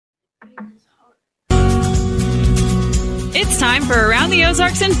It's time for Around the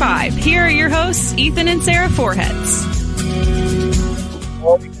Ozarks in 5. Here are your hosts, Ethan and Sarah Foreheads.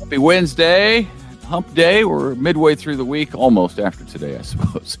 Happy Wednesday, hump day. We're midway through the week, almost after today, I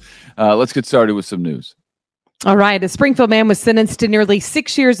suppose. Let's get started with some news. All right. A Springfield man was sentenced to nearly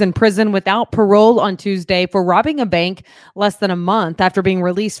 6 years in prison without parole on Tuesday for robbing a bank less than a month after being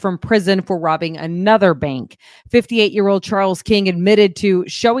released from prison for robbing another bank. 58-year-old Charles King admitted to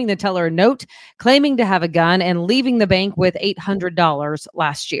showing the teller a note, claiming to have a gun, and leaving the bank with $800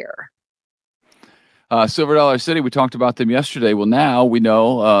 last year. Silver Dollar City, we talked about them yesterday. Well, now we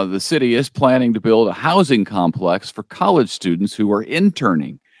know the city is planning to build a housing complex for college students who are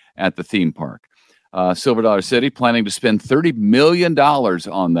interning at the theme park. Silver Dollar City planning to spend $30 million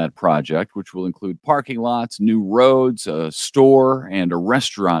on that project, which will include parking lots, new roads, a store, and a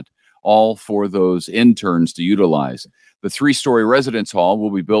restaurant, all for those interns to utilize. The 3-story residence hall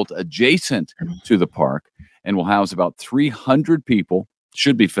will be built adjacent to the park and will house about 300 people,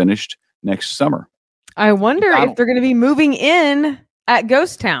 should be finished next summer. I wonder if they're going to be moving in at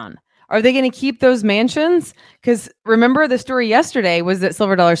Ghost Town. Are they going to keep those mansions? Because remember, the story yesterday was that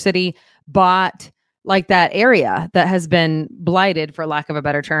Silver Dollar City bought like that area that has been blighted, for lack of a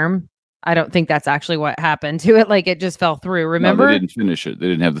better term. I don't think that's actually what happened to it. Like, it just fell through. Remember? No, they didn't finish it. They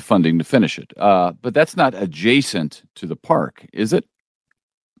didn't have the funding to finish it. But that's not adjacent to the park, is it?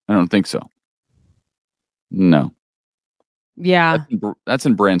 I don't think so. No. Yeah. That's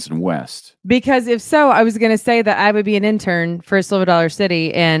in Branson West. Because if so, I was going to say that I would be an intern for Silver Dollar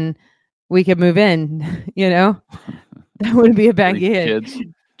City and we could move in, you know? That wouldn't be a bad gig.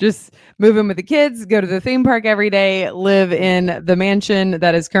 Just move in with the kids, go to the theme park every day, live in the mansion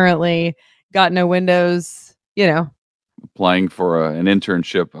that is currently got no windows, you know. Applying for an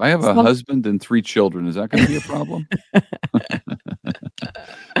internship. I have a husband and 3 children. Is that going to be a problem?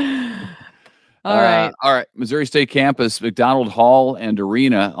 All right. Missouri State Campus, McDonald Hall and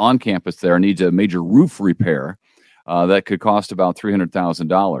Arena on campus there needs a major roof repair that could cost about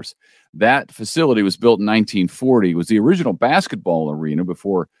 $300,000. That facility was built in 1940. It was the original basketball arena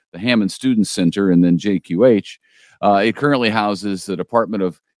before the Hammond Student Center and then JQH. It currently houses the Department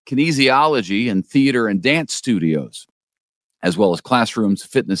of Kinesiology and theater and dance studios, as well as classrooms,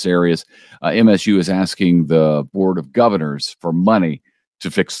 fitness areas. MSU is asking the Board of Governors for money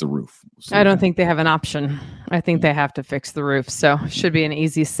to fix the roof. I don't think they have an option. I think they have to fix the roof. So should be an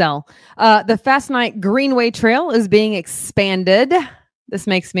easy sell. The Fast Night Greenway Trail is being expanded. This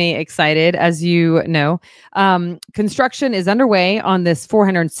makes me excited, as you know. Construction is underway on this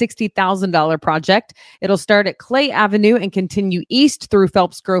 $460,000 project. It'll start at Clay Avenue and continue east through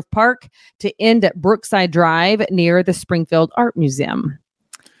Phelps Grove Park to end at Brookside Drive near the Springfield Art Museum.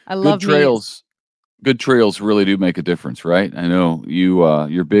 I love trails. Good trails really do make a difference, right? I know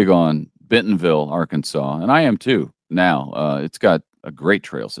you're big on Bentonville, Arkansas, and I am too. Now it's got a great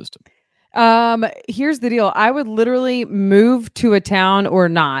trail system. Here's the deal. I would literally move to a town or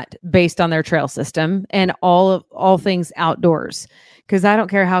not based on their trail system and all things outdoors. Cause I don't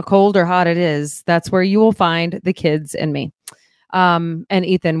care how cold or hot it is. That's where you will find the kids and me. And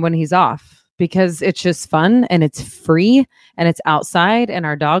Ethan when he's off, because it's just fun and it's free and it's outside and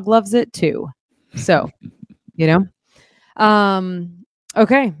our dog loves it too. So, you know,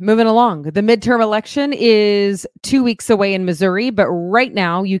 okay, moving along. The midterm election is 2 weeks away in Missouri, but right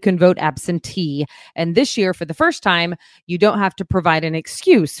now you can vote absentee. And this year, for the first time, you don't have to provide an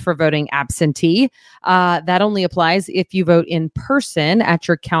excuse for voting absentee. That only applies if you vote in person at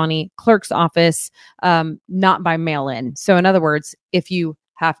your county clerk's office, not by mail-in. So in other words, if you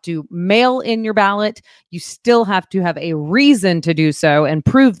have to mail in your ballot, you still have to have a reason to do so and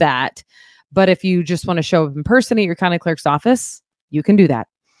prove that. But if you just want to show up in person at your county clerk's office, you can do that.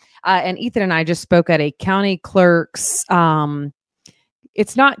 And Ethan and I just spoke at a county clerk's,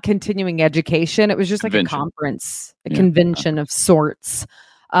 it's not continuing education. It was just like a conference, a convention of sorts.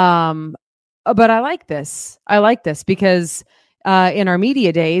 But I like this. I like this because in our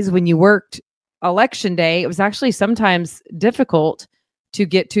media days, when you worked election day, it was actually sometimes difficult to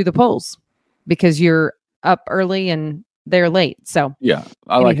get to the polls because you're up early and they're late. So yeah,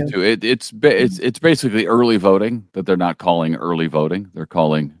 I like it too. It's basically early voting that they're not calling early voting. They're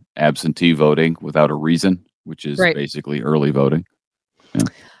calling absentee voting without a reason, which is basically early voting. Yeah.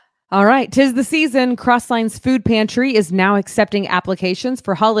 All right. 'Tis the season. Crossline's Food Pantry is now accepting applications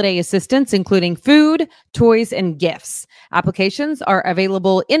for holiday assistance, including food, toys, and gifts. Applications are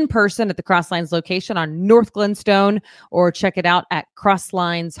available in person at the Crosslines location on North Glenstone, or check it out at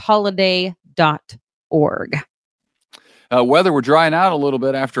crosslinesholiday.org. Weather, we're drying out a little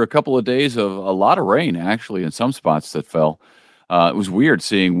bit after a couple of days of a lot of rain, actually, in some spots that fell. It was weird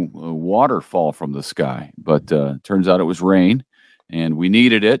seeing water fall from the sky, but turns out it was rain, and we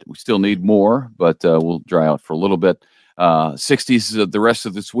needed it. We still need more, but we'll dry out for a little bit. 60s the rest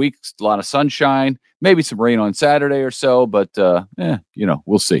of this week. A lot of sunshine, maybe some rain on Saturday or so, but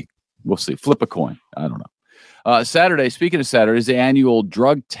we'll see. We'll see. Flip a coin. I don't know. Saturday, speaking of Saturday, is the annual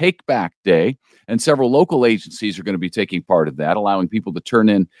Drug Take Back Day, and several local agencies are going to be taking part of that, allowing people to turn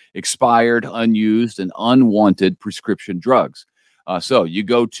in expired, unused, and unwanted prescription drugs. So you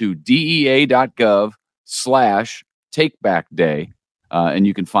go to dea.gov/takebackday, and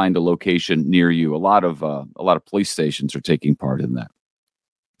you can find a location near you. A lot of police stations are taking part in that.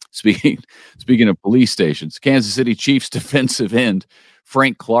 Speaking of police stations, Kansas City Chiefs defensive end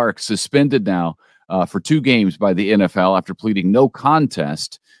Frank Clark suspended now for 2 games by the NFL after pleading no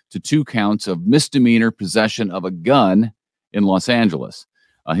contest to 2 counts of misdemeanor possession of a gun in Los Angeles.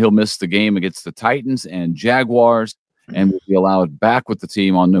 He'll miss the game against the Titans and Jaguars and will be allowed back with the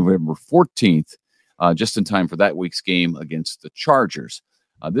team on November 14th, just in time for that week's game against the Chargers.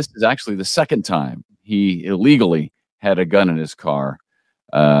 This is actually the second time he illegally had a gun in his car.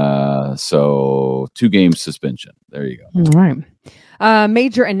 So 2 game suspension. There you go. All right.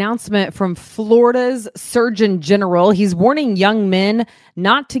 Major announcement from Florida's Surgeon General. He's warning young men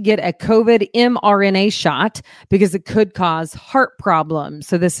not to get a COVID mRNA shot because it could cause heart problems.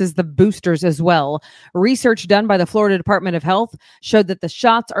 So this is the boosters as well. Research done by the Florida Department of Health showed that the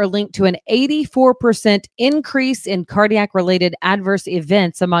shots are linked to an 84% increase in cardiac-related adverse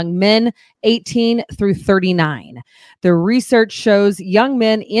events among men 18 through 39. The research shows young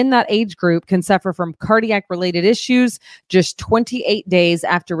men in that age group can suffer from cardiac-related issues just 28 days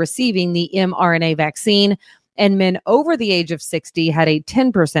after receiving the mRNA vaccine, and men over the age of 60 had a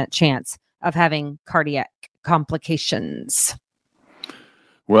 10% chance of having cardiac complications.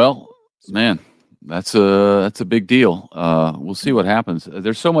 Well, man, that's a big deal. We'll see what happens.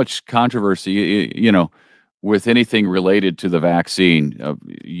 There's so much controversy, with anything related to the vaccine,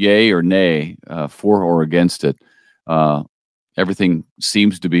 yay or nay, for or against it. Everything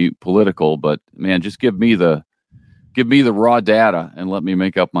seems to be political, but man, just give me the raw data and let me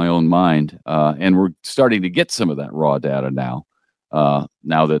make up my own mind. And we're starting to get some of that raw data now,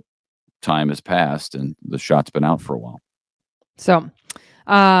 now that time has passed and the shot's been out for a while. So,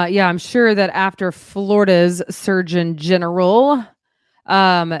 I'm sure that after Florida's Surgeon General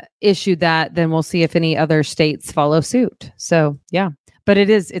issued that, then we'll see if any other states follow suit. So, yeah. But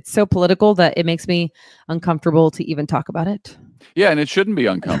it's so political that it makes me uncomfortable to even talk about it. Yeah, and it shouldn't be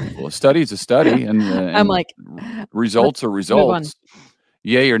uncomfortable. A study is a study, and I'm like, results are results,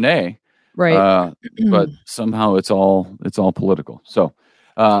 yay or nay. Right. But somehow it's all political. So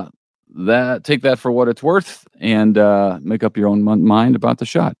take that for what it's worth, and make up your own mind about the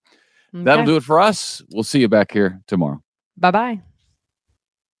shot. Okay. That'll do it for us. We'll see you back here tomorrow. Bye-bye.